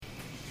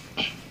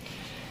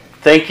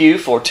Thank you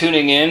for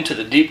tuning in to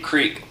the Deep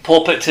Creek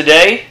pulpit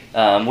today.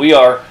 We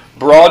are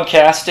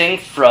broadcasting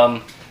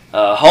from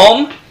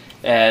home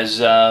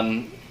as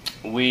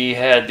we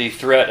had the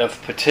threat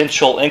of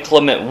potential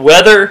inclement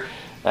weather.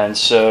 And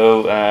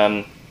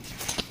so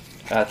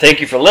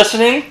thank you for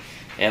listening.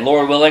 And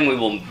Lord willing, we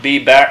will be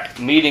back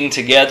meeting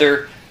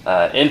together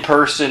in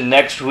person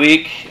next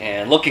week.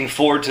 And looking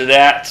forward to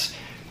that.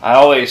 I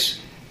always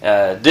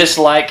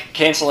dislike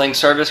canceling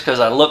service because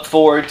I look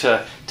forward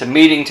to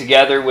meeting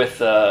together with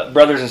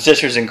brothers and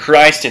sisters in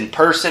Christ in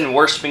person,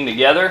 worshiping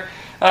together.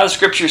 The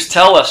Scriptures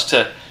tell us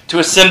to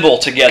assemble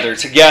together,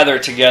 to gather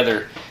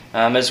together.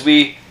 As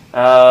we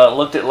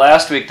looked at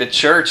last week, the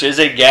church is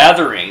a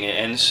gathering,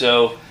 and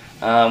so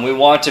we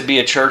want to be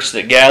a church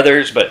that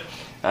gathers, but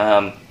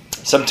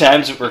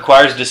sometimes it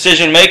requires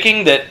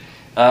decision-making that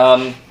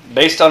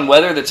based on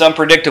weather that's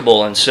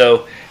unpredictable. And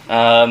so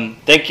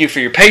thank you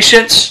for your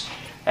patience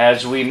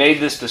as we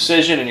made this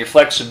decision and your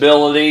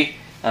flexibility.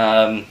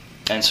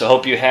 And so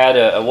hope you had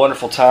a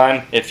wonderful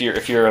time. If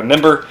you're a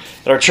member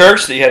at our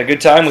church, that you had a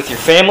good time with your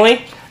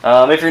family.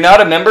 If you're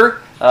not a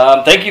member,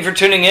 thank you for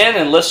tuning in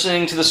and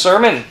listening to the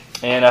sermon.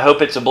 And I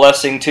hope it's a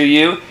blessing to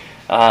you.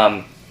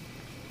 And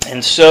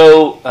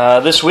so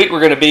this week we're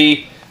going to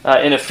be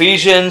in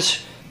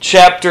Ephesians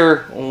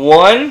chapter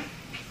 1,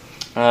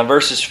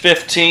 verses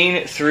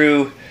 15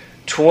 through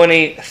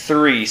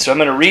 23. So I'm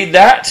going to read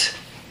that,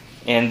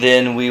 and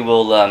then we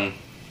will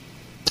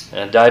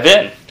dive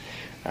in.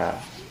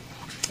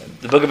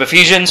 The book of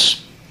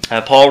Ephesians,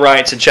 Paul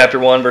writes in chapter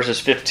 1, verses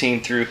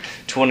 15 through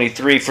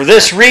 23, "For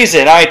this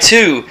reason I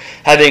too,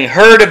 having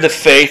heard of the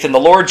faith in the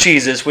Lord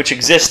Jesus which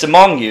exists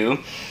among you,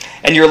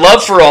 and your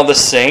love for all the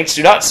saints,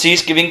 do not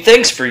cease giving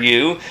thanks for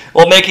you,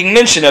 while making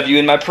mention of you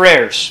in my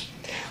prayers,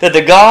 that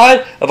the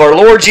God of our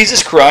Lord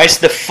Jesus Christ,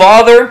 the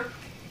Father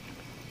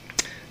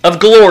of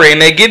glory,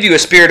 may give you a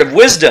spirit of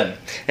wisdom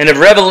and of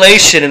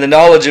revelation in the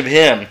knowledge of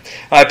Him.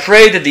 I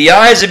pray that the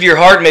eyes of your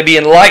heart may be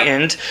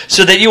enlightened,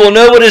 so that you will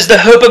know what is the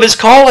hope of His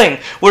calling,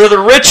 what are the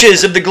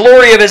riches of the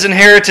glory of His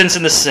inheritance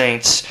in the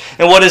saints,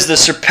 and what is the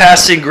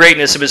surpassing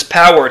greatness of His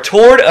power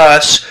toward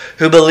us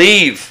who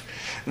believe.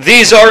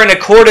 These are in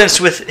accordance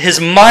with His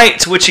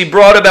might, which He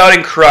brought about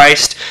in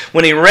Christ,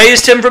 when He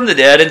raised Him from the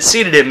dead and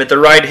seated Him at the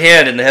right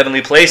hand in the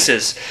heavenly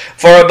places,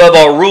 far above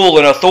all rule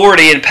and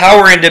authority and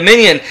power and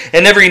dominion,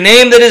 and every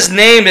name that is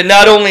named, and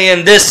not only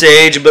in this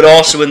age, but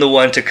also in the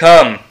one to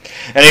come.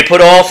 And He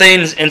put all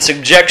things in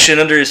subjection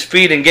under His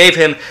feet, and gave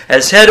Him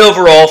as head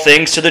over all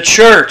things to the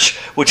church,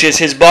 which is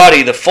His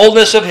body, the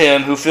fullness of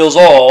Him who fills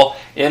all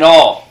in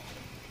all."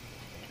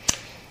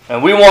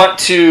 And we want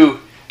to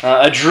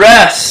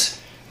address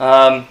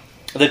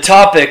the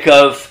topic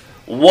of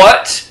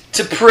what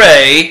to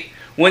pray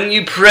when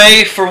you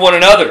pray for one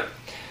another.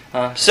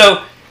 So,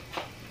 I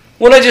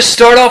want to just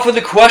start off with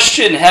a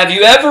question. Have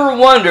you ever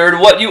wondered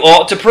what you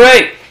ought to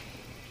pray?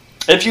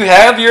 If you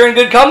have, you're in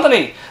good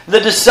company. The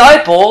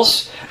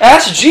disciples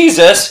asked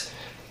Jesus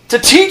to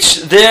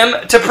teach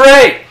them to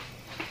pray.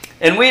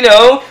 And we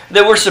know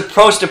that we're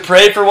supposed to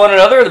pray for one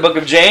another. The book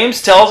of James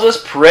tells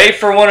us, pray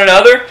for one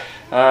another.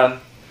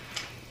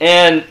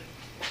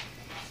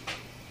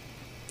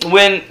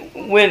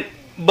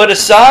 But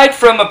aside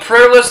from a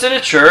prayer list in a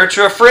church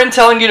or a friend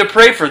telling you to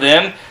pray for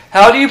them,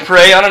 how do you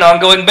pray on an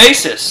ongoing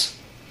basis?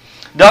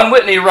 Don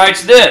Whitney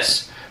writes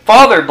this: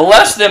 "Father,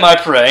 bless them, I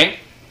pray."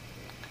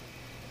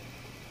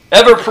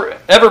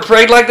 Ever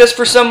prayed like this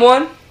for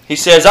someone? He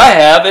says, "I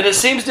have, and it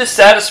seems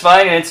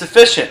dissatisfying and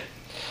insufficient.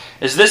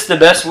 Is this the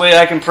best way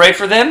I can pray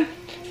for them?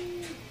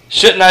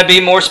 Shouldn't I be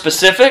more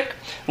specific?"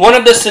 One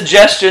of the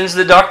suggestions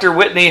that Dr.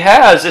 Whitney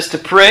has is to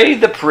pray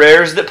the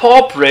prayers that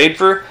Paul prayed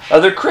for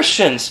other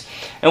Christians.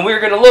 And we're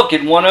going to look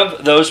at one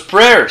of those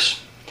prayers.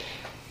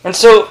 And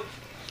so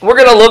we're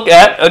going to look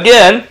at,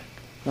 again,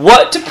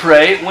 what to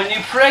pray when you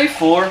pray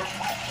for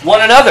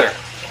one another.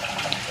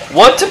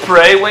 What to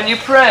pray when you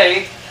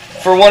pray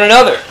for one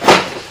another.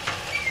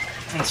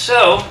 And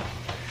so,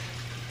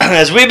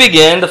 as we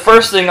begin, the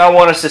first thing I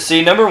want us to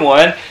see, number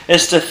one,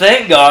 is to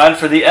thank God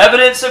for the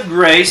evidence of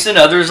grace in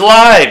others'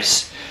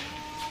 lives.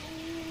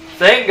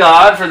 Thank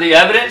God for the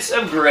evidence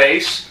of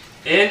grace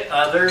in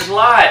others'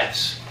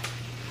 lives.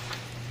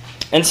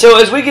 And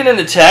so as we get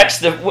into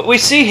text, we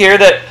see here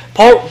that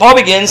Paul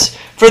begins,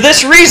 "For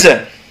this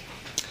reason."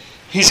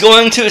 He's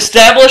going to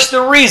establish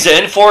the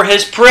reason for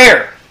his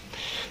prayer.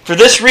 "For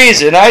this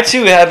reason, I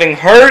too, having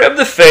heard of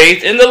the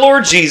faith in the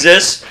Lord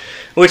Jesus,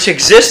 which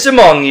exists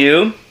among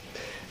you,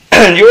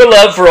 and your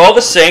love for all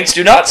the saints,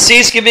 do not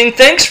cease giving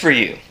thanks for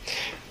you,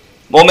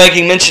 while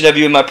making mention of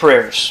you in my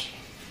prayers."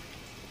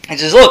 He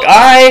says, look,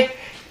 I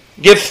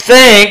give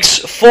thanks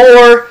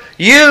for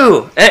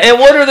you. And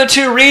what are the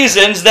two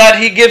reasons that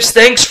he gives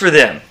thanks for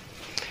them?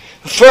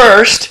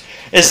 First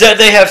is that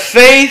they have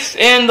faith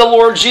in the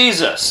Lord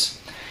Jesus.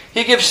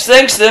 He gives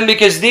thanks to them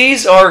because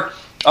these are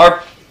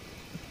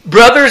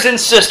brothers and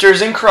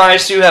sisters in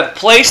Christ who have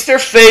placed their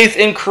faith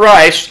in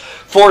Christ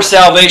for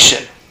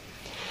salvation.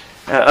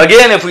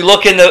 Again, if we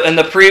look in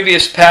the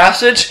previous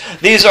passage,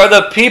 these are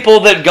the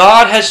people that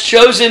God has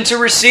chosen to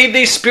receive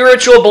these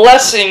spiritual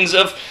blessings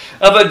of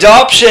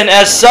adoption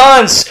as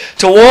sons,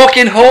 to walk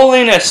in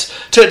holiness,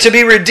 to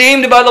be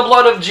redeemed by the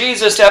blood of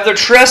Jesus, to have their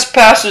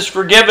trespasses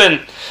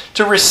forgiven,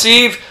 to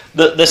receive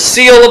the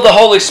seal of the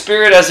Holy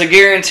Spirit as a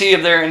guarantee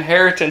of their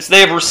inheritance. They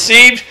have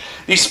received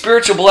these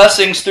spiritual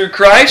blessings through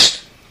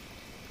Christ,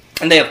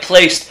 and they have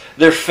placed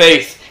their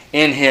faith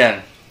in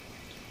Him.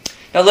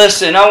 Now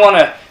listen, I want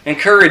to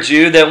encourage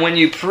you that when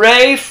you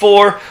pray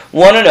for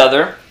one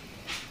another,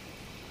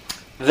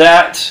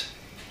 that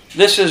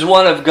this is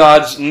one of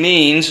God's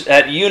means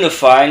at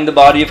unifying the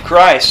body of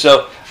Christ.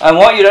 So I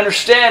want you to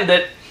understand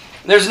that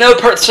there's no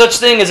such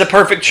thing as a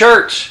perfect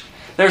church.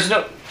 There's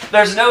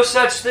no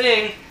such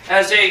thing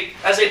as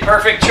a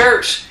perfect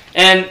church.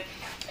 And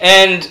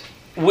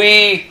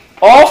we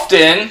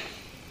often,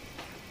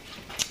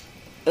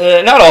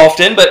 not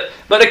often, but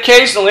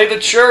occasionally the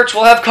church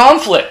will have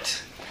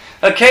conflict.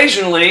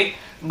 Occasionally,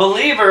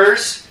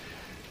 believers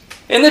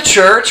in the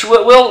church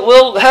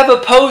will have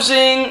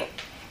opposing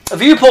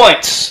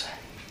viewpoints.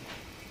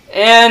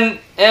 And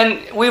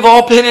we've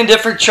all been in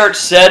different church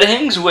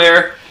settings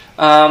where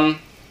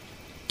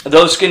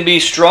those can be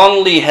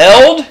strongly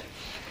held,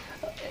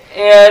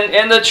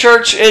 and the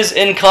church is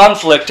in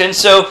conflict. And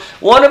so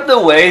one of the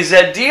ways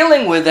that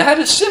dealing with that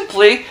is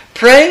simply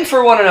praying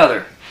for one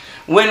another.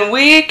 When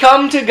we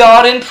come to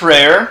God in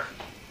prayer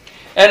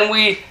and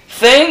we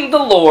thank the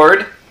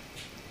Lord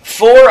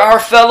for our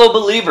fellow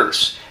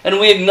believers, and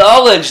we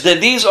acknowledge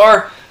that these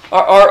are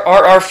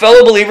our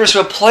fellow believers who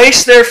have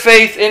placed their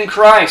faith in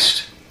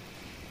Christ,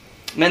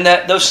 and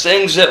that those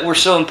things that were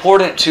so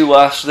important to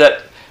us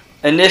that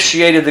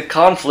initiated the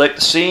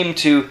conflict seem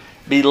to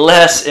be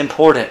less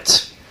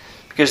important,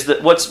 because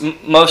what's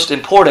most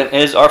important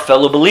is our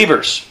fellow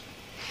believers.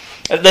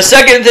 The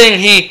second thing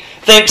he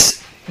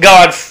thanks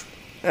God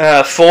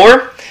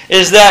for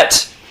is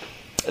that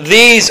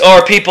these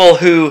are people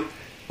who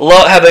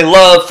have a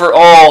love for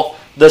all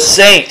the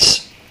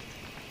saints.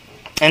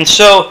 And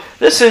so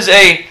this is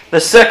the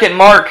second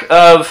mark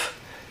of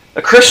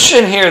a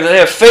Christian here, that they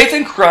have faith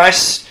in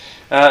Christ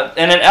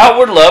and an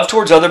outward love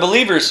towards other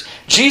believers.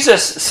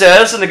 Jesus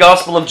says in the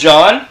Gospel of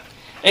John,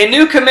 "A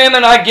new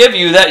commandment I give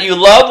you, that you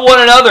love one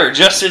another,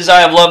 just as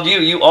I have loved you,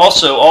 you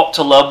also ought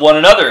to love one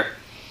another."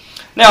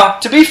 Now,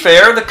 to be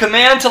fair, the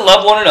command to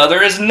love one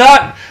another is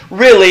not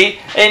really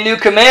a new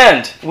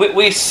command.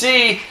 We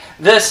see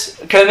this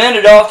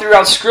commended all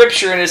throughout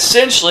Scripture, and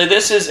essentially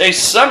this is a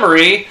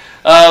summary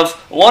of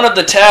one of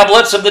the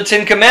tablets of the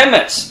Ten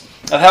Commandments,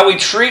 of how we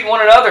treat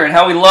one another and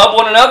how we love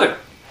one another.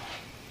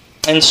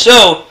 And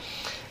so,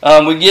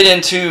 we get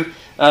into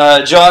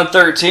John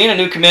 13, "A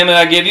new commandment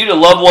I give you, to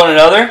love one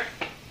another,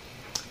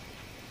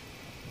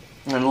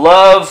 and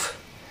love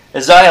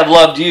as I have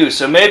loved you."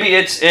 So maybe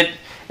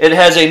it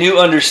has a new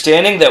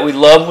understanding that we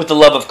love with the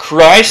love of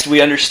Christ.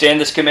 We understand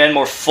this command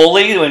more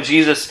fully when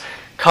Jesus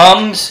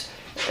comes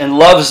and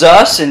loves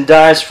us and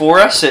dies for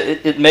us.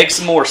 It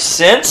makes more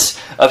sense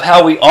of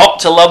how we ought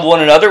to love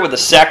one another with a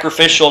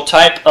sacrificial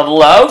type of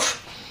love.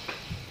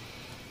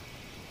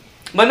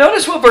 But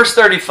notice what verse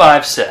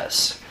 35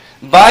 says.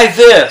 "By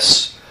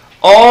this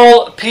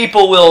all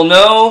people will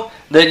know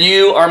that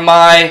you are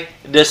my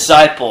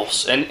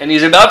disciples." And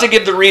he's about to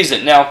give the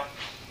reason. Now,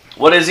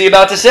 what is he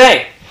about to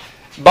say?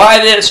 By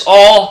this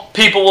all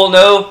people will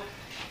know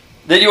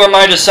that you are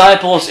my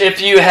disciples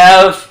if you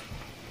have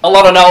a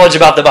lot of knowledge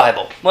about the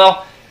Bible.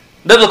 Well,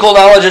 biblical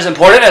knowledge is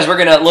important, as we're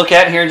going to look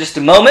at here in just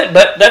a moment,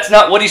 but that's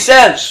not what he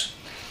says.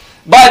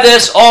 By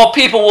this all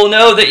people will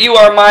know that you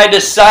are my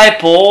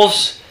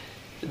disciples,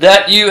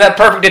 that you have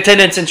perfect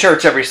attendance in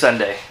church every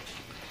Sunday.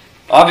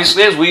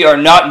 Obviously, as we are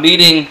not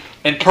meeting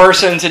in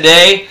person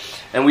today,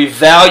 and we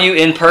value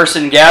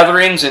in-person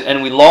gatherings,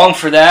 and we long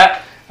for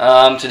that.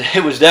 Today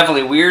was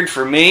definitely weird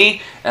for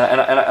me,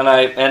 and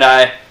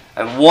I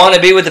want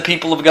to be with the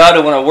people of God. I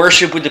want to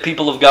worship with the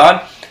people of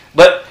God,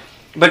 but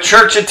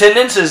church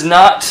attendance is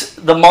not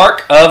the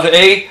mark of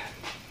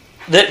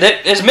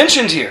that is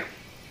mentioned here.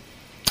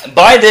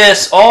 By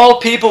this, all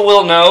people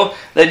will know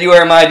that you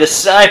are my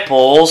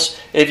disciples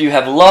if you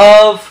have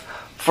love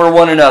for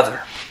one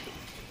another.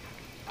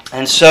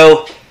 And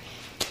so,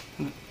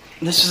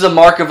 this is a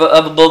mark of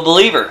a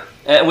believer.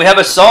 We have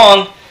a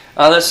song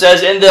that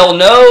says, "And they'll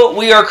know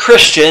we are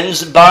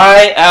Christians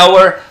by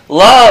our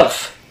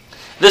love."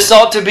 This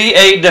ought to be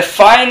a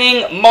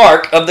defining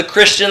mark of the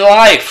Christian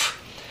life.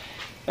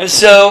 And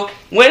so,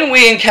 when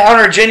we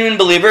encounter genuine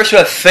believers who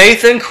have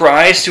faith in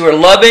Christ, who are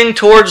loving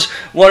towards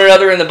one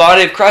another in the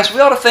body of Christ,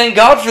 we ought to thank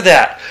God for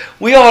that.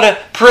 We ought to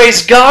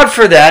praise God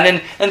for that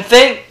and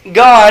thank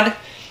God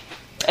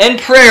in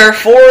prayer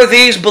for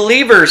these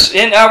believers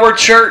in our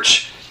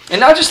church. And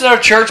not just in our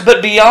church,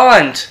 but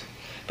beyond.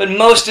 But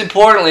most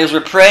importantly, as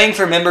we're praying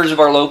for members of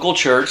our local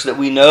church that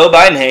we know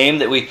by name,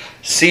 that we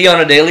see on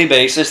a daily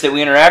basis, that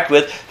we interact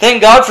with,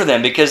 thank God for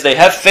them because they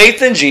have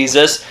faith in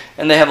Jesus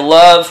and they have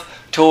love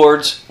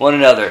towards one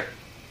another.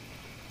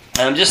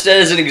 Just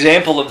as an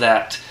example of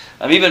that,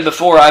 even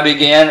before I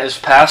began as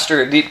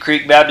pastor at Deep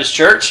Creek Baptist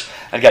Church,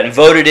 I'd gotten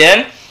voted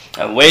in,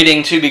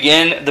 waiting to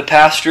begin the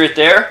pastorate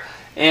there.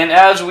 And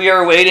as we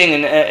are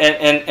waiting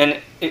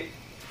and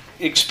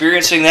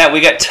experiencing that,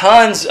 we got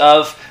tons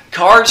of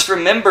cards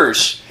from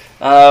members,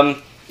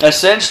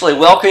 essentially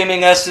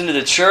welcoming us into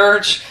the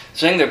church,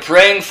 saying they're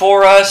praying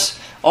for us,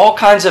 all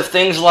kinds of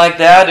things like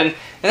that. And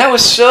that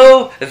was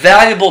so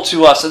valuable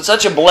to us and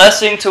such a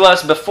blessing to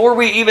us. Before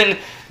we even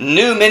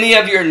knew many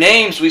of your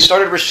names, we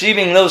started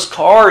receiving those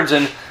cards,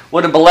 and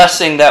what a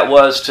blessing that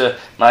was to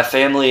my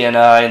family and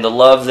I, and the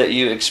love that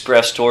you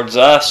expressed towards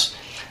us.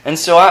 And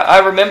so I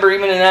remember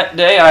even in that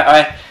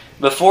day,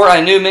 before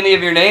I knew many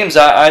of your names,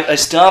 I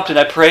stopped and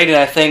I prayed, and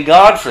I thank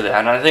God for that.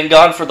 And I thank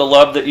God for the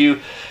love that you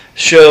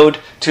showed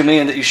to me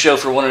and that you show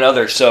for one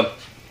another.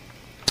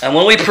 And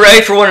when we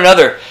pray for one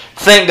another,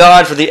 thank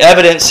God for the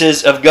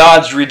evidences of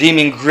God's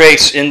redeeming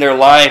grace in their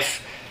life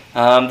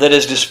that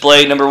is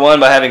displayed, number one,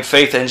 by having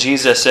faith in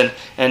Jesus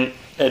and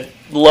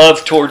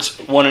love towards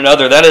one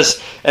another. That is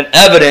an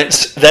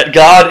evidence that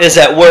God is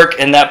at work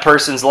in that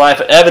person's life,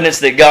 evidence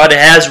that God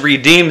has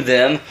redeemed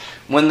them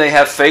when they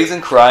have faith in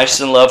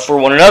Christ and love for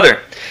one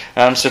another.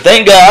 So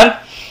thank God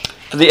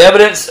for the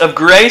evidence of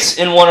grace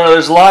in one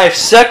another's life.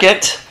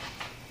 Second,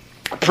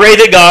 pray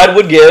that God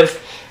would give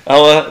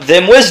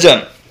them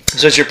wisdom.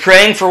 So as you're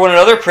praying for one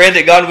another, pray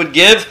that God would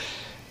give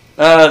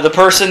the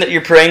person that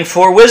you're praying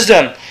for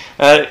wisdom.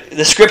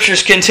 The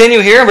scriptures continue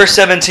here in verse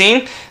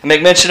 17. I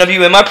make mention of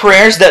you in my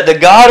prayers, that the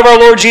God of our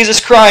Lord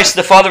Jesus Christ,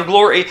 the Father of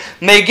glory,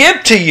 may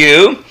give to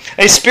you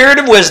a spirit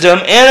of wisdom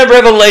and of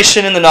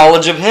revelation in the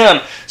knowledge of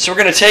Him. So we're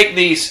going to take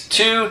these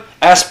two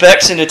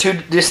aspects into two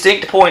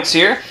distinct points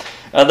here.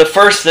 The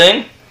first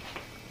thing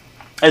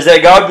is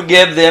that God would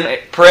give them,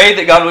 pray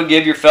that God would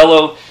give your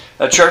fellow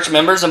church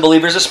members and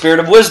believers a spirit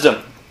of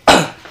wisdom.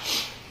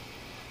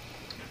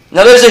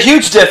 Now there's a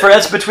huge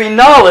difference between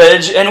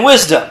knowledge and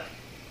wisdom.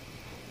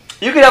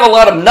 You could have a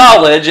lot of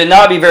knowledge and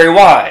not be very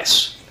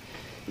wise.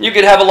 You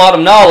could have a lot of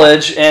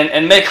knowledge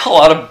and make a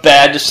lot of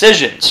bad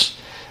decisions.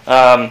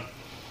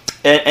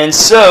 And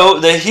so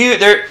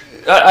there's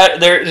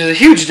a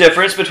huge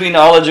difference between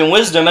knowledge and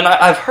wisdom. And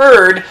I've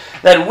heard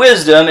that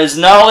wisdom is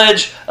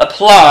knowledge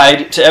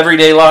applied to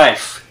everyday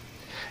life.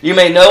 You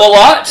may know a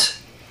lot,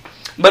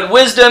 but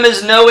wisdom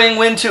is knowing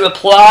when to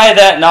apply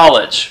that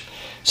knowledge.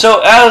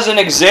 So as an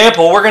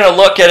example, we're going to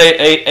look at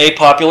a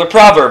popular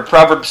proverb.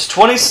 Proverbs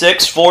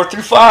 26, 4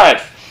 through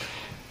 5.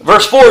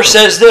 Verse 4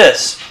 says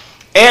this,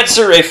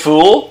 Answer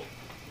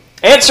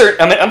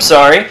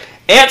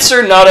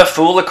not a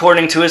fool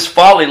according to his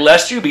folly,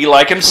 lest you be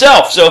like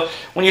himself. So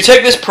when you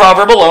take this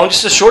proverb alone,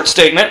 just a short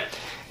statement,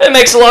 it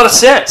makes a lot of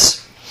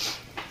sense.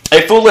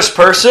 A foolish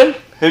person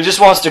who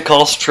just wants to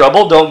cause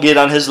trouble, don't get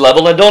on his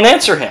level and don't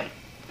answer him.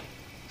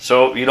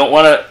 So you don't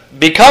want to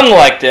become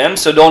like them,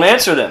 so don't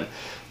answer them.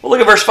 Well, look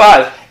at verse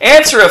 5.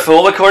 Answer a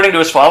fool according to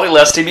his folly,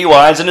 lest he be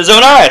wise in his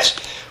own eyes.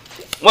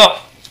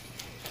 Well,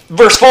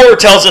 verse 4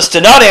 tells us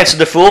to not answer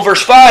the fool.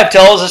 Verse 5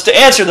 tells us to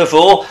answer the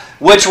fool.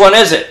 Which one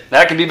is it?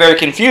 That can be very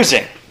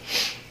confusing.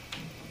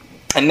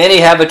 And many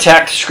have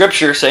attacked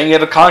Scripture saying you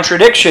have a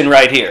contradiction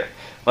right here.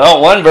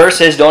 Well, one verse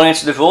says don't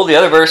answer the fool. The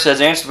other verse says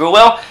answer the fool.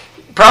 Well,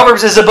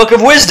 Proverbs is a book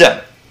of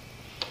wisdom.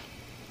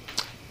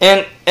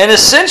 And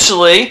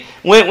essentially,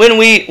 when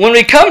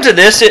we come to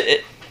this,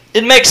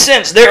 it makes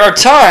sense. There are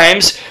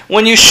times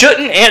when you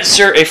shouldn't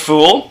answer a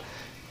fool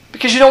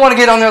because you don't want to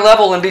get on their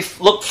level and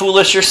look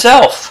foolish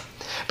yourself.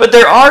 But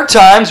there are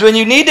times when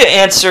you need to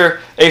answer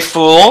a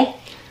fool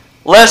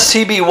lest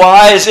he be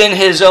wise in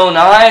his own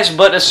eyes,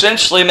 but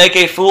essentially make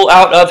a fool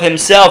out of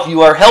himself.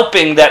 You are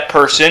helping that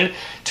person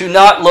to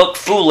not look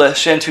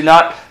foolish and to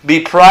not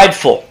be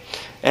prideful.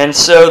 And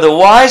so the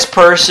wise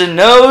person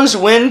knows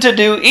when to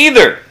do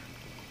either.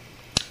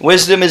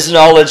 Wisdom is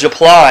knowledge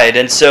applied.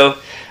 And so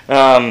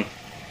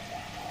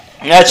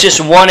that's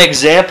just one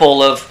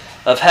example of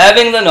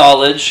having the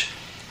knowledge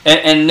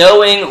and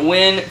knowing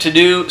when to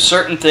do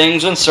certain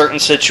things in certain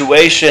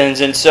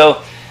situations. And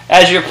so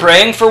as you're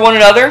praying for one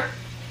another,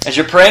 as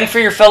you're praying for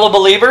your fellow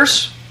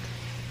believers,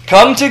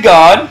 come to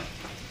God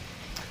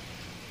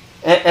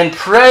and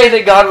pray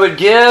that God would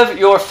give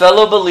your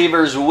fellow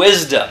believers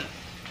wisdom,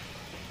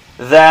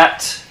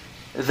 that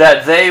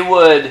they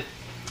would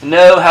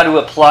know how to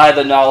apply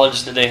the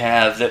knowledge that they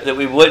have, that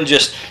we wouldn't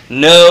just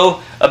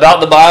know about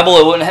the Bible,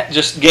 it wouldn't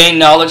just gain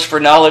knowledge for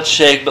knowledge's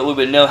sake, but we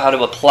would know how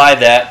to apply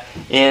that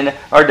in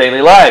our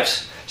daily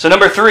lives. So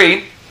number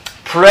 3,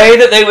 pray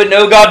that they would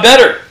know God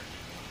better.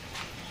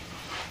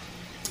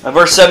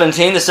 Verse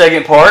 17, the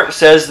second part,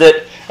 says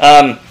that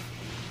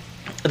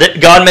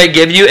that God may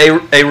give you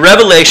a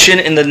revelation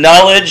in the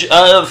knowledge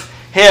of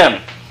Him.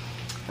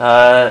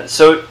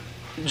 So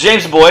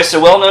James Boyce, a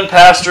well-known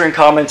pastor and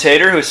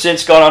commentator who has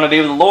since gone on to be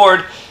with the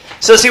Lord,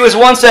 says he was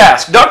once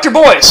asked, Dr.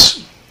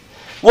 Boyce,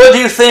 what do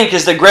you think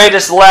is the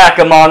greatest lack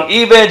among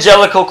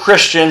evangelical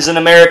Christians in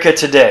America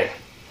today?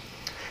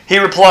 He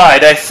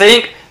replied, I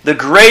think the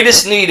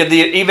greatest need of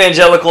the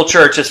evangelical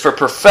church is for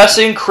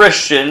professing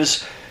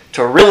Christians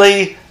to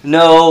really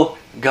know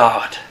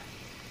God.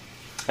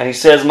 And he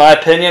says, my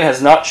opinion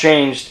has not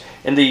changed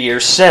in the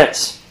years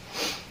since.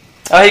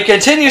 He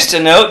continues to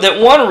note that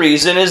one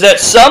reason is that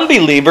some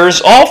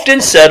believers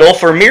often settle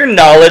for mere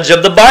knowledge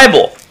of the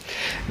Bible.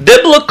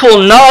 Biblical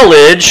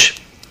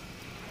knowledge,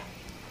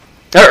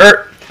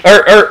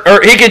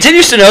 he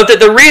continues to note that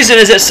the reason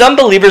is that some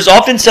believers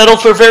often settle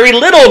for very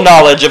little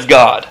knowledge of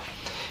God.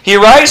 He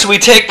writes, "We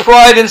take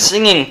pride in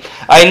singing,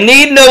 'I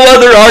need no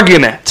other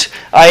argument.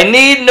 I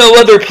need no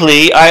other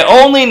plea. I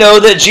only know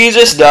that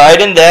Jesus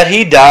died and that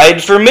He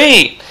died for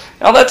me.'"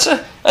 Now that's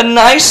a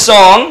nice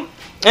song,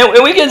 and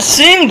we can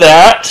sing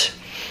that,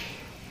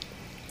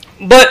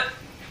 but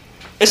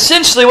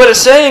essentially what it's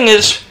saying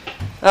is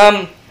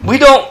we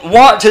don't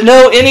want to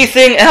know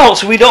anything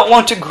else. We don't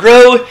want to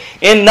grow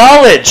in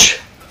knowledge.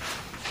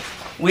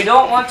 We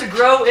don't want to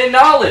grow in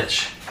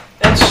knowledge.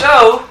 And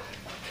so,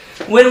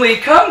 when we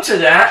come to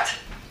that,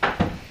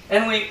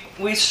 and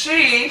we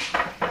see,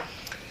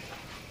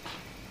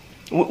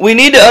 we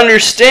need to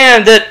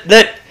understand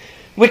that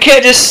we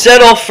can't just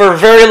settle for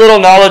very little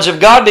knowledge of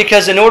God,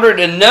 because in order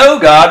to know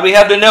God, we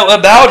have to know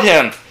about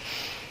Him.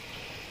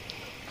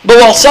 But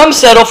while some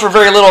settle for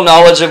very little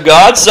knowledge of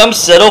God, some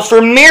settle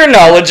for mere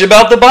knowledge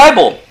about the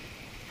Bible.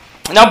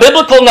 Now,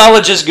 biblical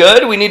knowledge is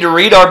good. We need to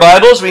read our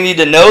Bibles. We need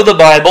to know the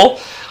Bible,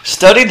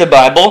 study the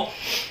Bible.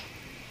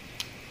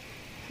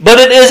 But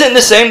it isn't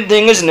the same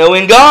thing as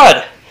knowing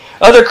God.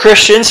 Other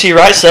Christians, he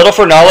writes, settle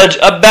for knowledge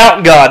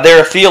about God.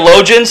 There are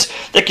theologians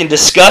that can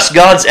discuss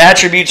God's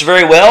attributes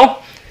very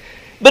well.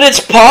 But it's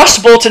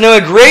possible to know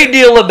a great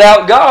deal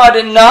about God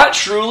and not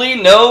truly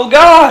know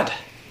God.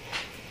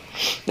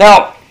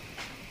 Now,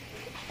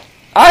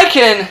 I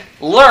can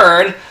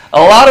learn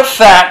a lot of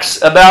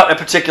facts about a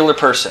particular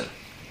person.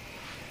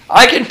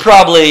 I can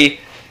probably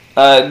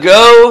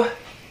go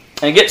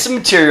and get some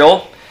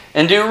material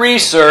and do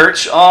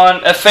research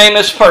on a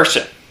famous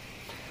person.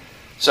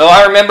 So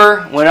I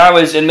remember when I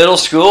was in middle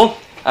school,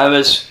 I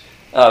was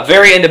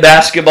very into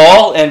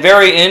basketball and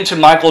very into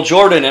Michael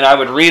Jordan, and I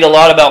would read a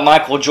lot about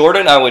Michael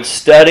Jordan. I would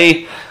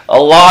study a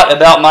lot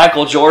about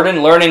Michael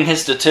Jordan, learning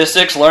his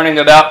statistics, learning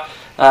about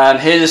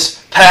his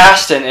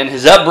past and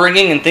his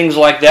upbringing and things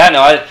like that.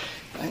 Now,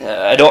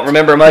 I don't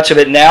remember much of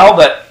it now,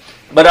 but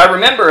I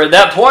remember at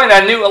that point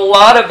I knew a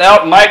lot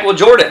about Michael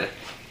Jordan.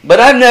 But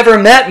I've never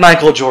met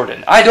Michael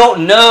Jordan. I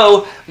don't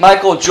know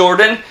Michael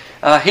Jordan.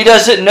 He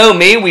doesn't know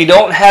me. We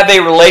don't have a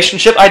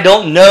relationship. I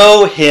don't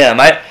know him.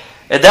 At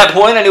that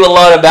point, I knew a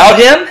lot about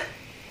him,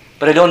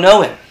 but I don't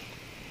know him.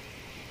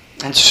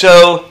 And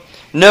so,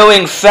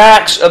 knowing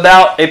facts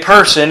about a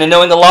person and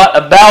knowing a lot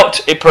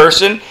about a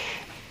person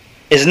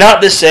is not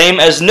the same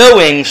as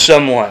knowing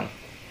someone.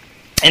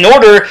 In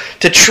order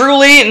to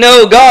truly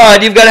know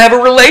God, you've got to have a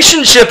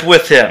relationship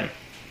with Him.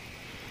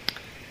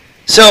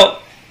 So,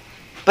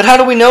 but how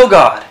do we know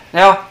God?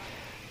 Now,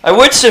 I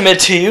would submit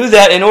to you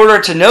that in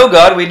order to know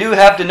God, we do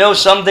have to know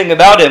something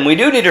about Him. We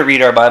do need to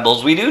read our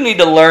Bibles. We do need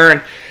to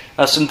learn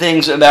some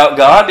things about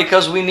God,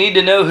 because we need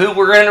to know who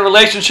we're in a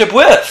relationship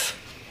with.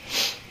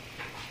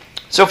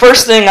 So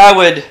first thing I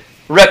would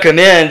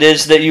recommend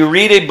is that you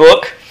read a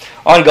book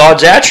on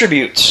God's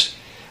attributes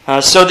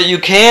so that you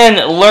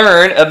can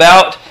learn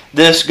about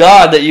this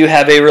God that you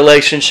have a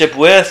relationship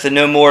with and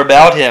know more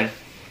about Him.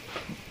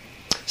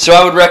 So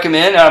I would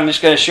recommend, I'm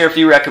just going to share a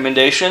few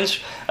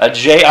recommendations.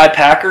 J.I.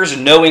 Packer's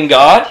Knowing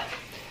God,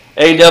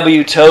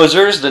 A.W.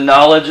 Tozer's The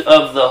Knowledge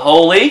of the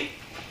Holy,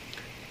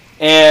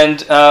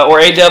 and or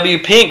A.W.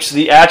 Pink's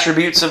The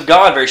Attributes of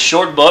God. Very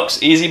short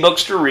books, easy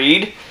books to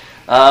read,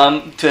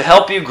 to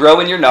help you grow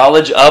in your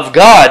knowledge of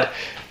God.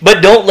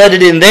 But don't let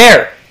it in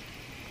there.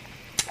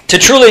 To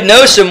truly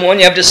know someone,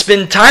 you have to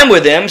spend time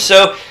with them,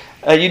 so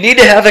you need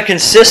to have a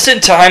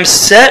consistent time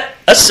set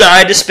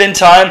aside to spend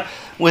time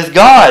with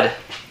God.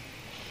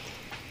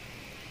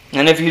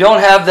 And if you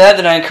don't have that,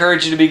 then I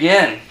encourage you to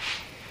begin.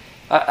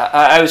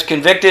 I was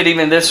convicted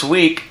even this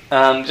week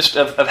just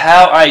of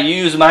how I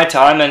use my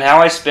time and how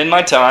I spend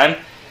my time.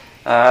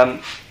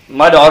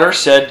 My daughter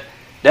said,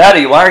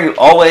 "Daddy, why are you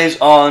always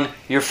on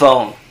your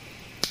phone?"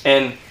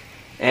 And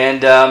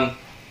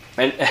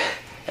it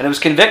was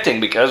convicting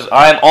because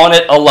I'm on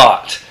it a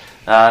lot.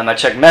 I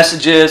check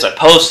messages, I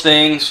post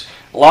things,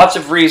 lots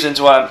of reasons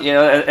why.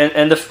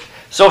 And the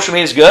social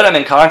media is good. I'm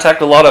in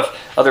contact with a lot of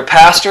other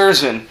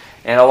pastors and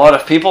a lot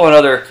of people in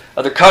other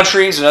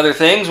countries and other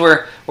things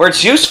where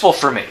it's useful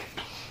for me.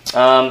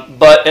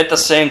 But at the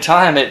same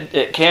time,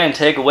 it can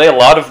take away a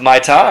lot of my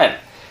time.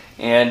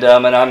 And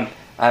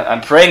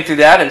I'm praying through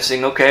that and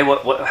saying, okay,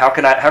 how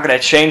can I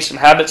change some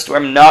habits to where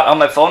I'm not on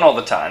my phone all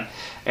the time?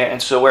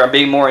 And so where I'm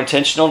being more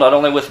intentional, not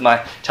only with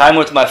my time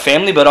with my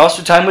family, but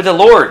also time with the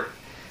Lord.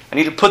 I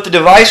need to put the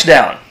device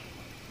down.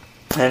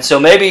 And so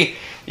maybe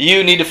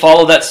you need to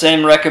follow that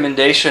same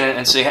recommendation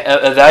and see,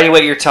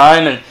 evaluate your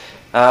time and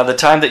the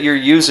time that you're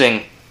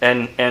using,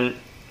 and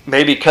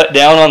maybe cut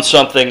down on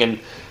something and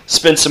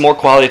spend some more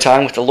quality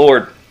time with the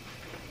Lord.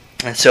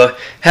 And so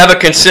have a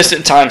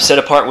consistent time set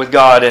apart with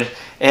God,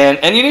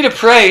 and you need to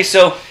pray.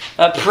 So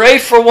pray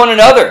for one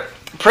another.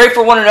 Pray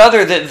for one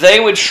another that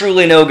they would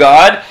truly know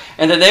God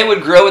and that they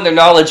would grow in their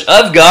knowledge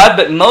of God,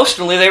 but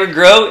mostly they would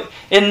grow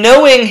in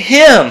knowing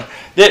Him,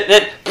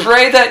 that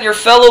pray that your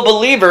fellow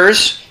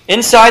believers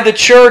inside the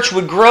church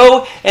would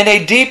grow in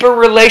a deeper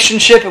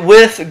relationship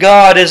with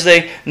God as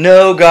they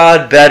know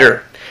God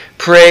better.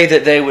 Pray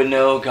that they would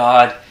know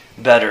God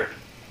better.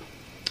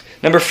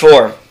 Number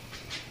 4,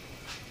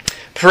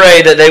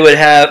 pray that they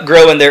would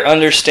grow in their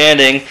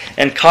understanding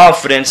and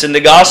confidence in the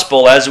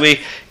gospel. As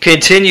we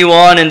continue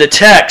on in the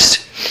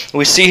text,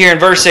 we see here in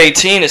verse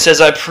 18, it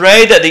says, I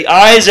pray that the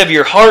eyes of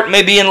your heart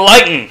may be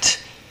enlightened.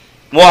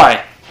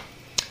 Why?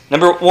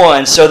 Number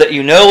 1, so that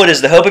you know what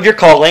is the hope of your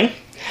calling.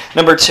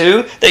 Number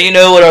 2, that you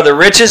know what are the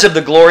riches of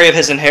the glory of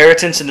his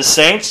inheritance in the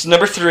saints.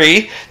 Number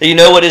 3, that you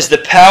know what is the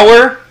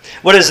power,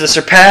 what is the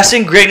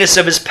surpassing greatness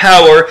of his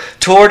power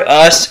toward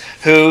us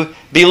who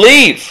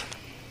believe.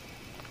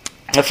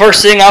 The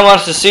first thing I want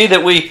us to see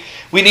that we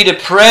need to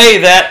pray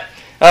that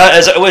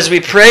as we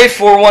pray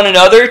for one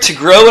another to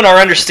grow in our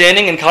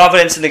understanding and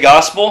confidence in the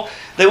gospel,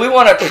 that we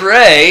want to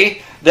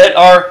pray that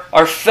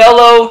our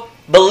fellow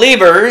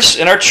believers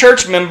and our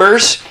church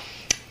members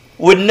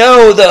would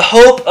know the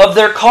hope of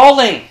their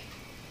calling.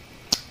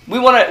 We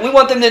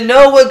want them to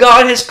know what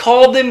God has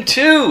called them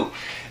to.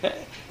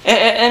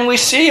 And we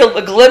see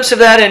a glimpse of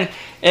that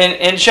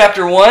in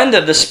chapter 1,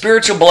 the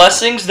spiritual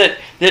blessings that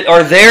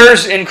are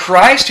theirs in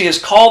Christ. He has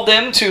called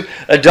them to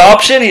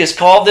adoption. He has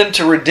called them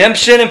to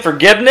redemption and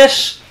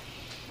forgiveness.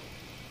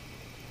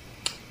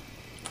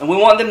 And we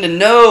want them to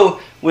know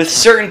with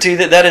certainty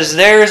that that is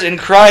theirs in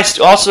Christ.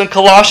 Also in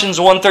Colossians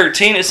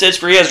 1:13 it says,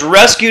 for he has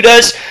rescued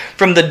us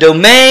from the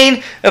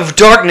domain of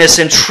darkness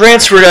and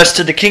transferred us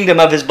to the kingdom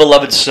of his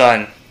beloved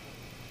Son.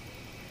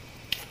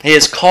 He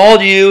has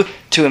called you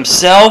to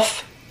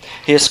himself.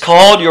 He has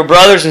called your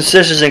brothers and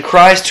sisters in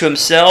Christ to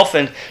himself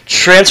and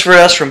transferred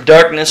us from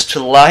darkness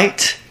to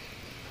light.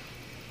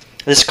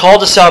 This call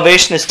to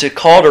salvation is to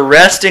call to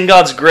rest in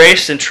God's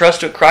grace and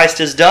trust what Christ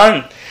has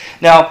done.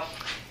 Now,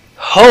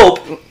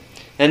 hope,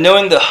 and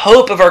knowing the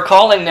hope of our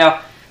calling.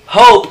 Now,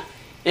 hope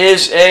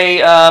is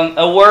a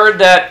word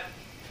that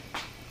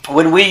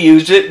when we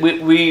use it,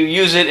 we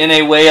use it in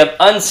a way of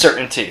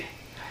uncertainty.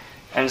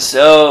 And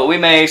so we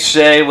may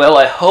say, well,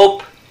 I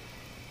hope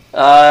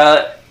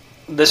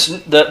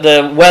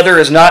the weather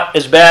is not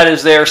as bad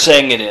as they're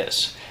saying it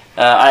is.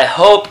 I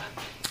hope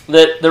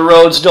that the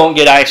roads don't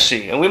get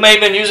icy. And we may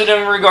even use it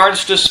in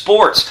regards to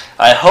sports.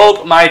 I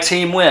hope my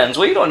team wins.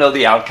 Well, you don't know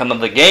the outcome of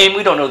the game.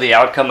 We don't know the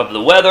outcome of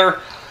the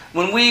weather.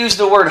 When we use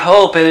the word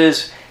hope, it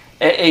is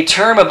a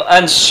term of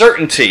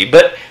uncertainty.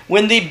 But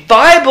when the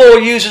Bible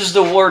uses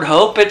the word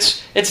hope,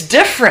 it's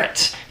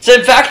different. It's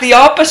in fact the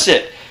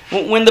opposite.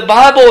 When the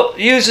Bible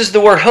uses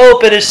the word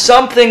hope, it is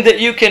something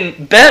that you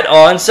can bet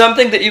on,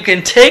 something that you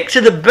can take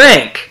to the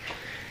bank.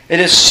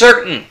 It is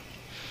certain.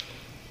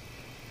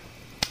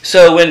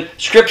 So when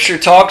Scripture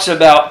talks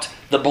about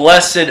the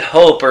blessed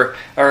hope, or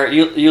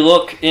you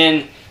look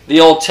in the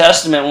Old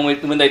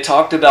Testament when they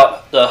talked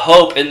about the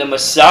hope in the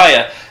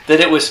Messiah, that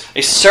it was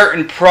a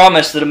certain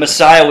promise that a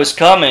Messiah was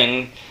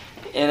coming,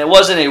 and it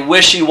wasn't a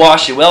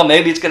wishy-washy, well,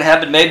 maybe it's going to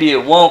happen, maybe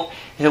it won't.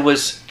 It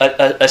was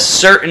a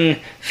certain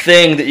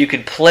thing that you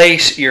could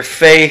place your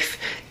faith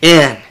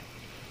in.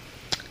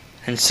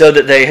 And so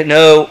that they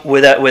know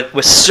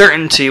with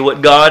certainty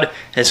what God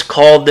has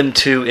called them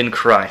to in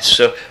Christ.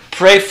 So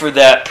pray for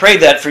that. Pray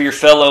that for your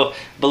fellow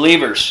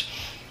believers.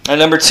 And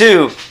number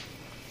 2,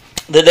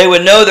 that they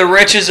would know the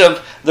riches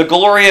of the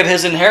glory of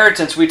his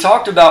inheritance. We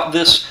talked about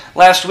this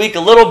last week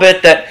a little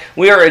bit, that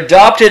we are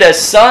adopted as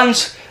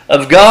sons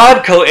of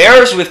God,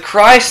 co-heirs with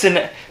Christ,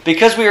 and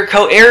because we are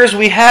co-heirs,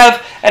 we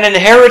have an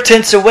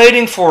inheritance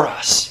awaiting for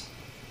us.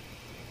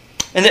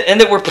 And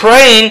that we're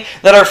praying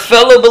that our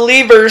fellow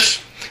believers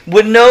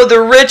would know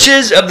the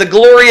riches of the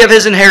glory of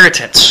his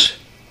inheritance.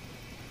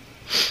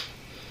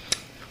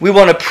 We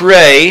want to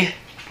pray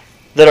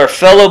that our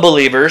fellow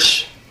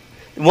believers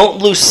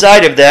won't lose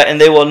sight of that,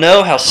 and they will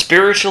know how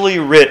spiritually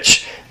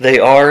rich they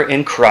are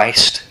in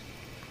Christ.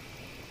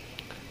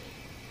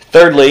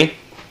 Thirdly,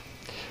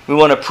 we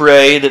want to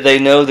pray that they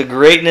know the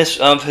greatness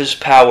of his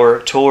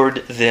power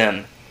toward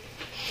them.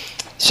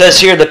 It says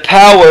here, the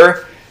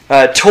power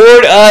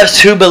toward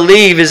us who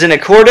believe is in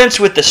accordance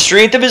with the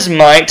strength of his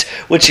might,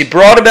 which he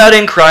brought about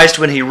in Christ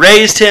when he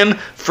raised him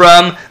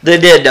from the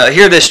dead. Now,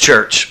 hear this,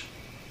 church.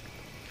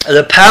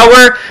 The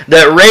power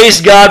that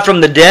raised God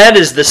from the dead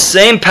is the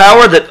same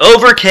power that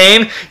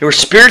overcame your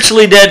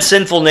spiritually dead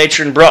sinful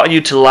nature and brought you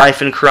to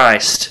life in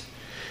Christ.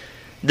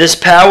 This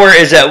power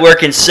is at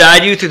work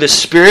inside you through the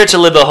Spirit to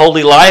live a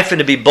holy life and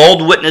to be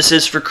bold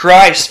witnesses for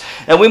Christ.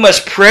 And we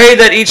must pray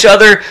that each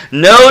other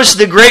knows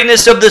the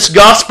greatness of this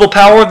gospel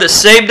power that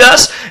saved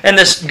us. And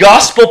this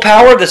gospel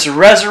power, this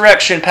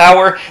resurrection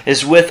power,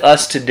 is with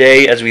us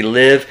today as we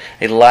live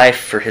a life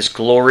for his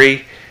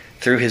glory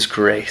through his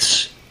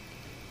grace.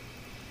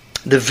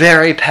 The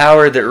very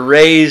power that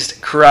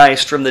raised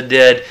Christ from the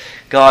dead,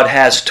 God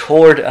has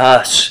toward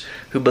us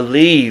who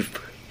believe.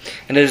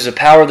 And it is a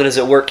power that is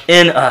at work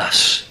in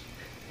us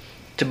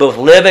to both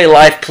live a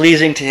life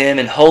pleasing to him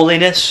in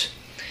holiness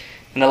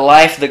and a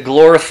life that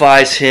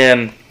glorifies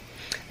him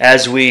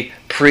as we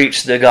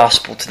preach the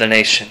gospel to the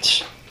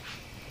nations.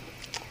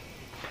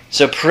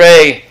 So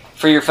pray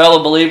for your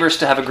fellow believers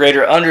to have a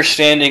greater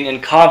understanding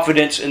and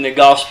confidence in the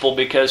gospel,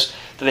 because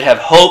they have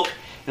hope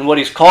in what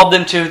He's called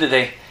them to, that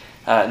they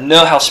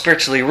know how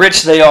spiritually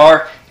rich they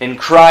are in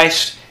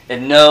Christ,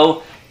 and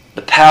know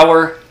the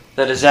power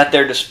that is at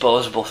their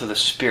disposal through the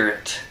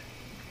Spirit.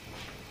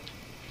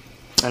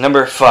 And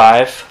number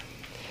 5,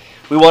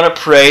 we want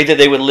to pray that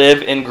they would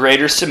live in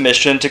greater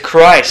submission to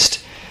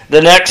Christ.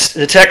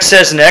 The text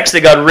says next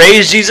that God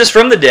raised Jesus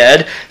from the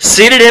dead,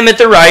 seated Him at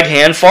the right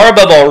hand, far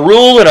above all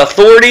rule and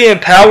authority and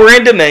power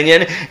and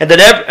dominion, and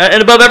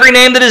above every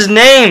name that is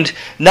named,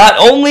 not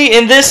only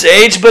in this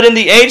age, but in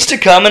the age to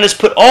come, and has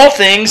put all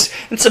things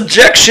in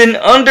subjection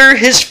under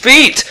His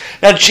feet.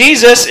 Now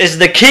Jesus is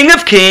the King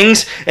of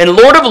kings and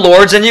Lord of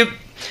lords, and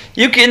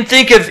you can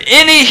think of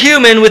any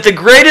human with the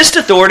greatest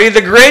authority,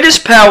 the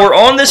greatest power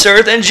on this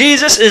earth, and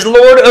Jesus is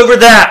Lord over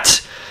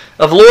that,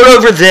 of Lord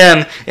over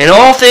them, and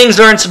all things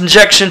are in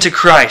subjection to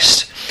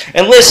Christ.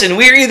 And listen,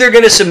 we're either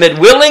going to submit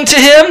willingly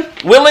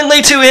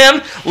to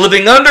Him,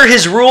 living under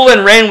His rule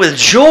and reign with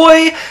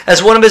joy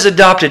as one of His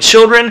adopted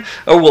children,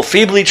 or we'll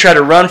feebly try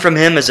to run from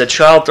Him as a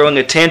child throwing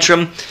a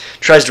tantrum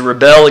tries to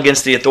rebel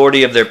against the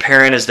authority of their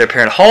parent as their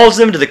parent hauls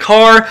them to the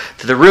car,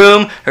 to the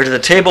room, or to the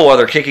table while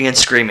they're kicking and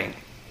screaming.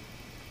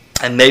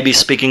 And maybe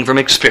speaking from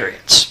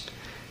experience.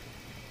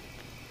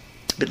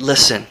 But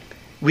listen,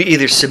 we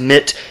either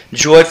submit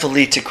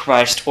joyfully to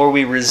Christ or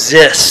we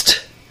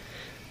resist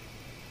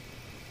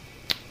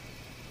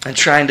and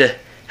trying to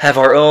have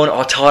our own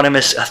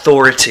autonomous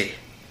authority.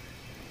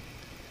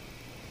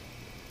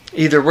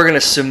 Either we're going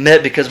to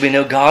submit because we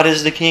know God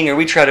is the King, or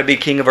we try to be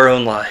king of our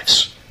own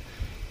lives.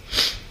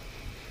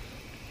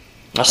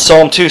 Now,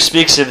 Psalm 2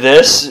 speaks of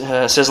this.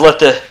 It says, Let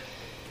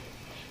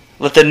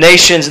the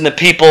nations and the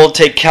people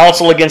take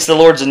counsel against the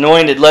Lord's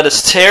anointed. Let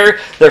us tear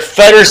their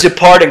fetters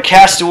apart and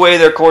cast away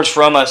their cords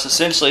from us.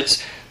 Essentially,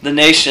 it's the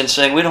nation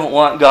saying, we don't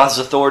want God's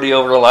authority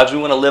over our lives. We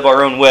want to live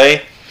our own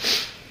way.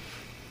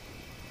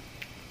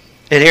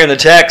 And here in the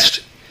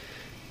text,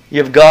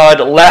 you have God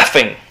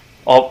laughing.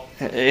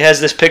 It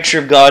has this picture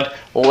of God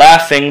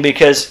laughing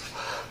because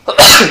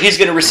He's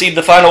going to receive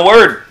the final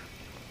word.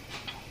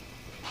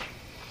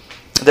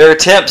 Their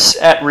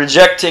attempts at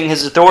rejecting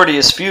His authority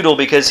is futile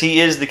because He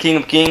is the King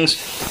of kings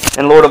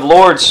and Lord of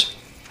lords.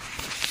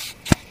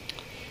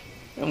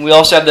 And we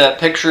also have that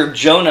picture of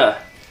Jonah.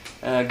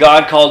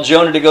 God called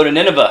Jonah to go to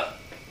Nineveh.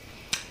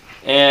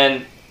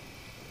 And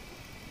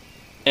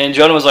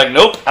Jonah was like,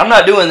 nope, I'm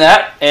not doing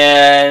that.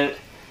 And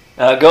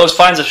goes,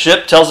 finds a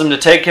ship, tells him to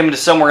take him to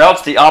somewhere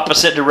else, the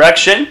opposite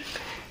direction.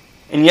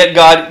 And yet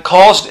God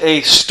caused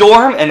a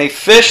storm and a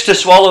fish to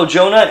swallow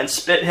Jonah and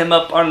spit him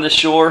up on the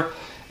shore,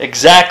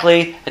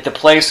 exactly at the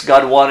place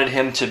God wanted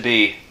him to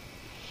be.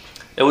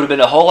 It would have been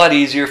a whole lot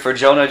easier for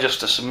Jonah just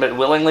to submit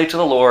willingly to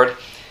the Lord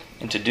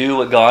and to do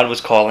what God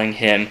was calling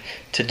him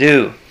to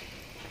do.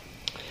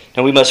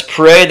 Now we must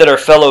pray that our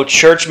fellow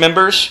church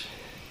members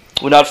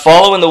would not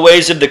follow in the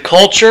ways of the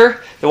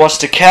culture that wants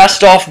to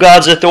cast off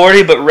God's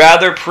authority, but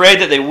rather pray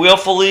that they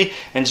willfully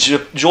and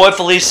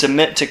joyfully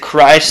submit to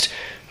Christ,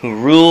 who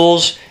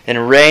rules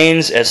and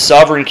reigns as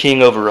sovereign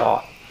King over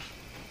all.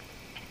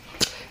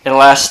 And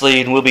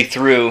lastly, and we'll be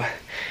through,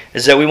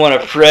 is that we want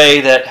to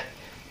pray that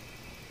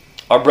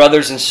our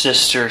brothers and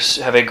sisters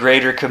have a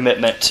greater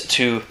commitment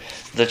to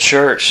the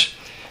church.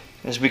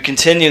 As we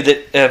continue,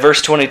 that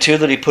verse 22,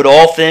 that He put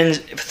all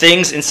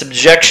things in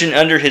subjection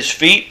under His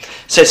feet,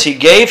 says He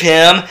gave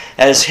Him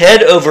as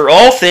head over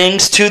all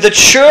things to the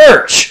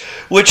church,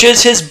 which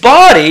is His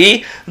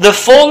body, the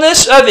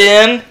fullness of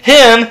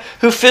Him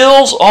who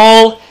fills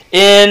all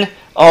in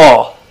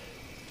all.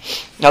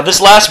 Now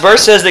this last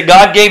verse says that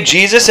God gave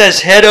Jesus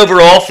as head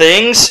over all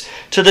things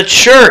to the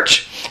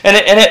church. And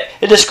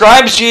it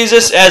describes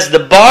Jesus as the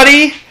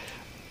body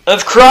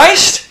of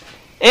Christ,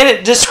 and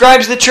it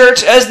describes the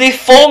church as the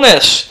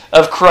fullness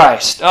of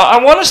Christ. Now,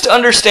 I want us to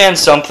understand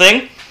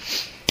something.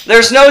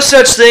 There's no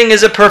such thing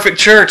as a perfect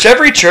church.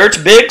 Every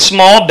church, big,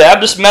 small,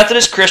 Baptist,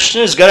 Methodist,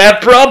 Christian, is going to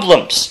have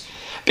problems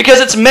because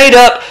it's made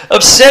up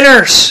of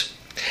sinners.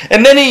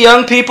 And many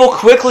young people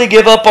quickly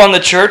give up on the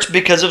church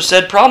because of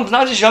said problems.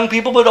 Not just young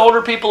people, but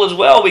older people as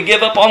well. We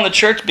give up on the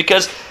church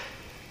because,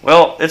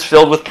 well, it's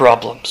filled with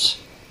problems.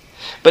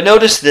 But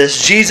notice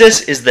this,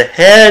 Jesus is the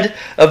head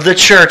of the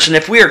church. And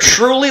if we are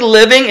truly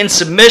living in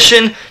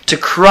submission to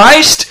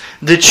Christ,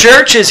 the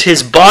church is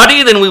His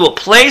body, then we will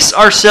place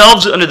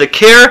ourselves under the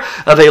care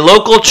of a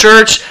local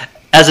church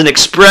as an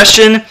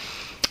expression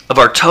of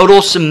our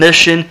total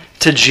submission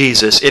to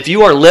Jesus. If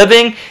you are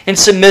living in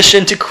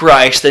submission to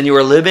Christ, then you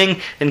are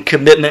living in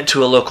commitment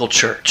to a local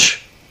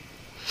church.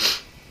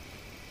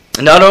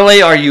 And not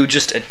only are you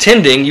just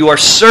attending, you are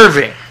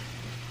serving.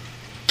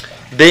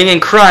 Being in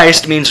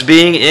Christ means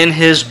being in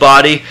His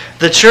body,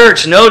 the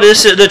church.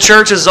 Notice that the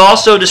church is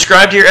also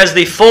described here as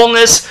the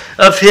fullness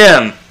of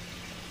Him.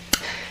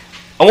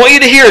 I want you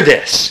to hear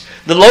this.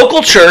 The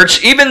local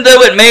church, even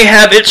though it may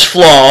have its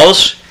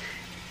flaws,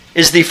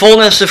 is the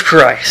fullness of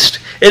Christ.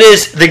 It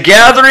is the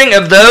gathering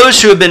of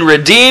those who have been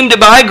redeemed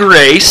by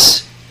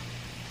grace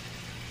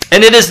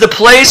And it is the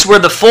place where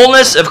the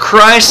fullness of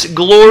Christ's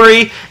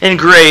glory and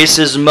grace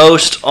is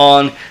most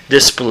on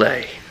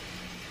display.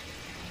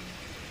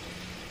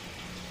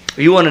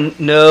 You want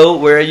to know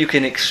where you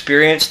can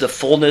experience the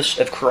fullness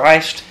of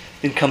Christ?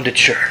 Then come to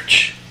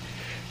church.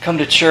 Come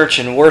to church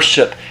and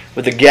worship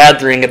with the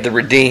gathering of the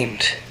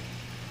redeemed.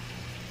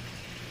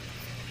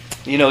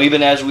 You know,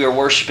 even as we are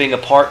worshiping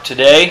apart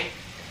today,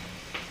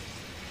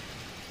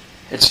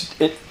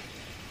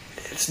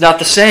 it's not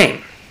the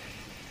same.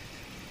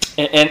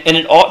 And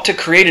it ought to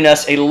create in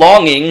us a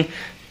longing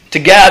to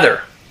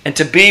gather and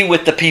to be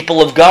with the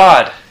people of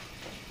God.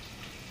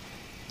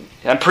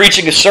 I'm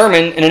preaching a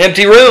sermon in an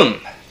empty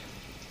room.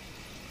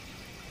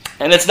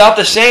 And it's not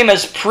the same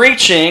as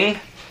preaching,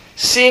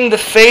 seeing the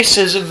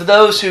faces of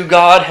those who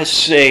God has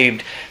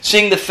saved,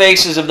 seeing the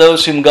faces of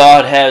those whom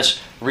God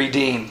has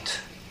redeemed.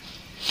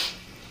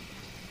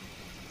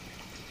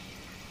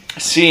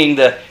 Seeing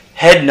the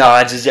head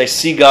nods as I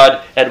see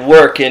God at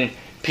work in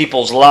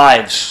people's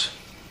lives.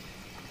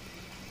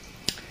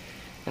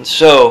 And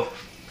so,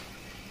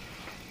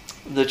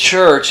 the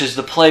church is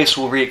the place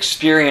where we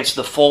experience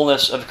the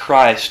fullness of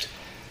Christ.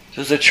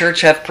 Does the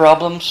church have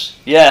problems?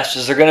 Yes.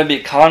 Is there going to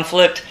be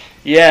conflict?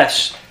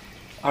 Yes.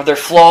 Are there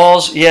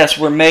flaws? Yes.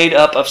 We're made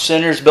up of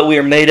sinners, but we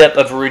are made up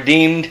of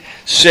redeemed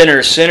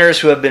sinners. Sinners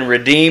who have been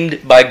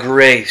redeemed by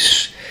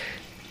grace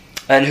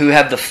and who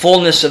have the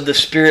fullness of the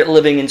Spirit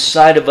living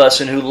inside of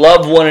us and who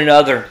love one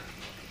another.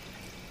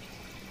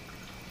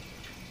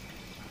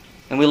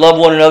 And we love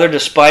one another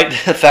despite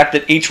the fact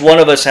that each one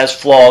of us has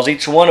flaws.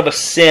 Each one of us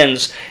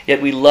sins,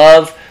 yet we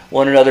love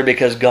one another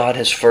because God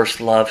has first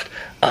loved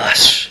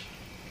us.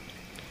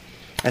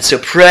 And so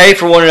pray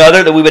for one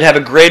another that we would have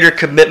a greater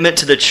commitment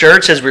to the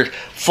church as we're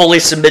fully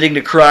submitting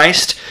to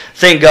Christ.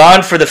 Thank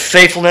God for the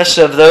faithfulness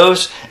of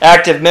those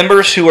active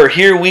members who are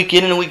here week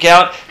in and week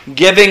out,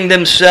 giving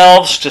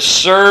themselves to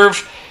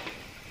serve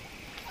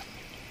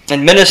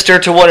and minister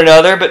to one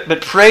another.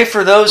 But pray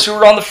for those who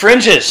are on the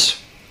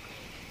fringes,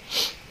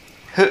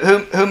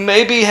 who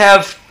maybe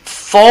have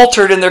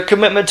faltered in their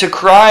commitment to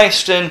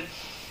Christ and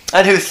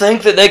who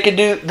think that they can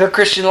do their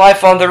Christian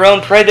life on their own.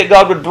 Pray that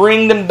God would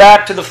bring them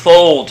back to the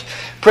fold.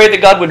 Pray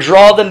that God would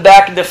draw them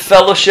back into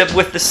fellowship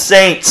with the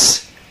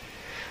saints.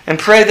 And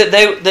pray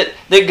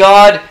that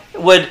God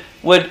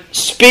would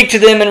speak to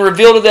them and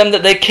reveal to them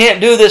that they can't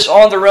do this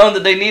on their own,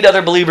 that they need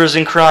other believers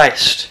in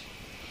Christ.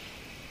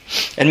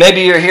 And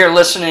maybe you're here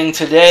listening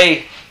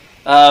today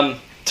to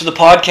the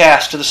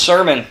podcast, to the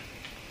sermon,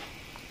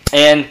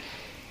 and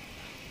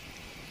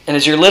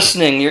as you're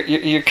listening,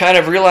 you're kind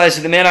of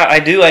realizing that, man,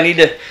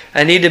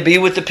 I need to be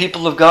with the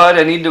people of God.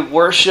 I need to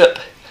worship.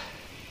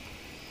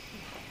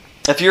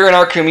 If you're in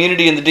our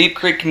community, in the Deep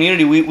Creek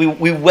community,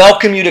 we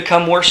welcome you to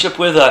come worship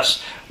with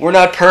us. We're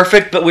not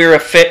perfect, but we're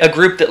a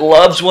group that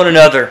loves one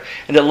another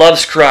and that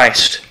loves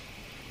Christ.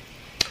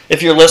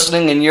 If you're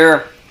listening and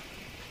you're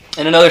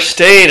in another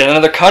state, in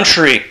another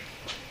country,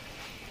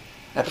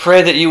 I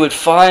pray that you would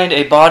find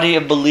a body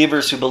of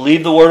believers who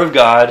believe the Word of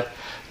God,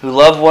 who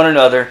love one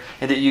another,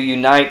 and that you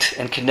unite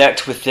and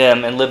connect with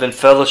them and live in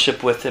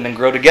fellowship with them and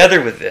grow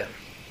together with them.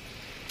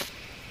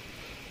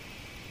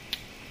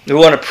 We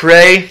want to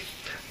pray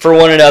for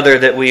one another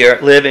that we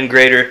live in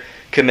greater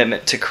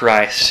commitment to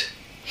Christ.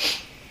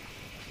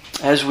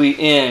 As we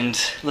end,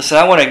 listen,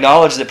 I want to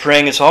acknowledge that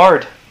praying is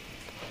hard.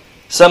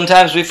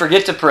 Sometimes we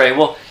forget to pray.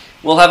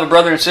 We'll have a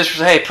brother and sister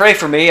say, hey, pray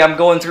for me, I'm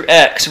going through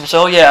X. And we'll say,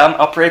 oh yeah,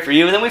 I'll pray for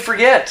you. And then we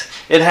forget.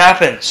 It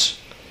happens.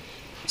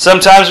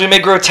 Sometimes we may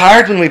grow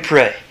tired when we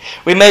pray.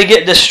 We may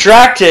get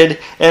distracted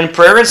in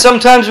prayer, and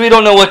sometimes we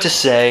don't know what to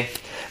say.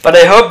 But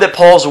I hope that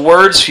Paul's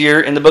words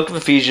here in the book of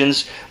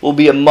Ephesians will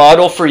be a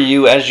model for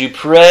you as you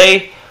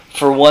pray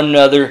for one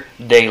another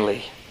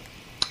daily.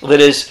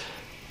 That is,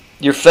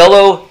 your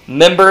fellow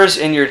members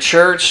in your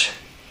church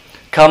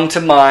come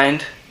to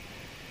mind,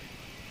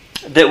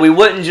 that we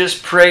wouldn't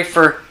just pray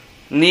for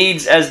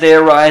needs as they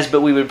arise,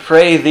 but we would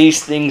pray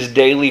these things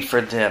daily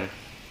for them.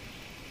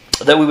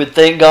 That we would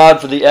thank God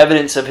for the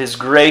evidence of His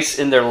grace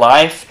in their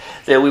life.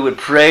 That we would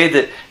pray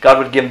that God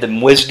would give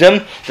them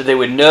wisdom. That they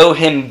would know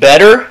Him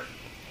better.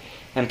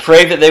 And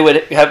pray that they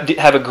would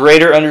have a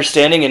greater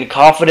understanding and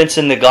confidence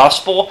in the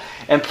gospel.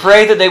 And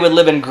pray that they would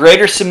live in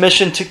greater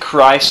submission to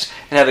Christ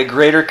and have a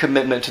greater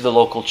commitment to the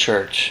local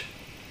church.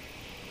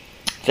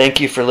 Thank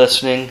you for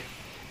listening,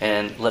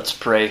 and let's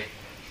pray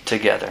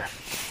together.